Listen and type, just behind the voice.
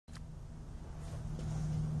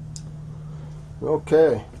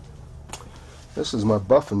Okay, this is my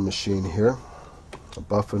buffing machine here, a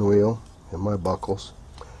buffing wheel and my buckles.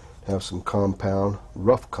 Have some compound,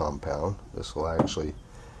 rough compound. This will actually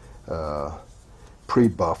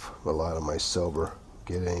pre-buff a lot of my silver,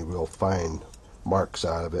 get any real fine marks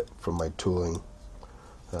out of it from my tooling,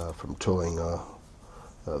 from tooling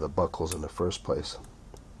the buckles in the first place.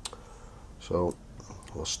 So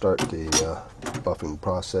we'll start the buffing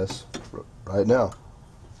process right now.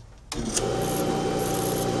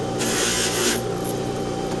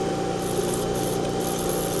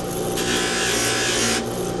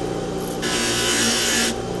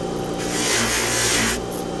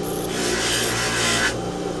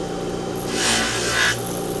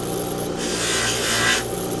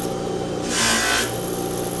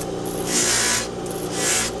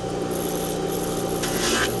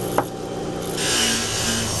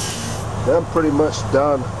 I'm pretty much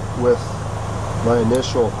done with my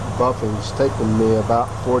initial buffing. It's taken me about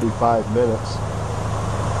 45 minutes.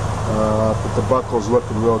 But the buckle's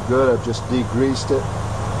looking real good. I've just degreased it,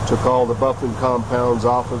 took all the buffing compounds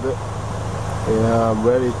off of it, and I'm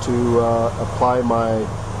ready to apply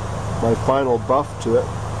my final buff to it.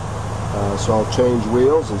 So I'll change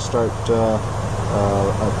wheels and start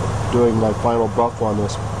doing my final buff on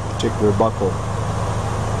this particular buckle.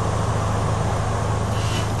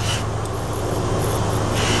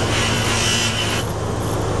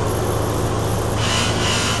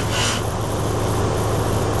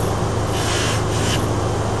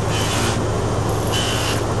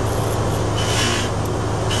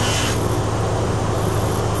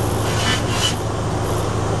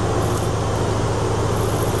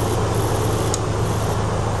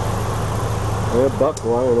 That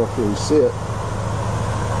buckle, I don't know if you can see it.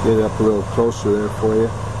 Get it up a little closer there for you.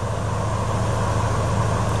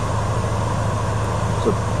 It's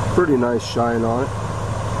a pretty nice shine on it.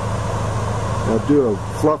 I'll do a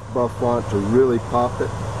fluff buff on it to really pop it,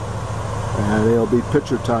 and it'll be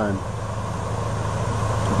picture time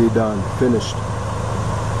to be done, finished.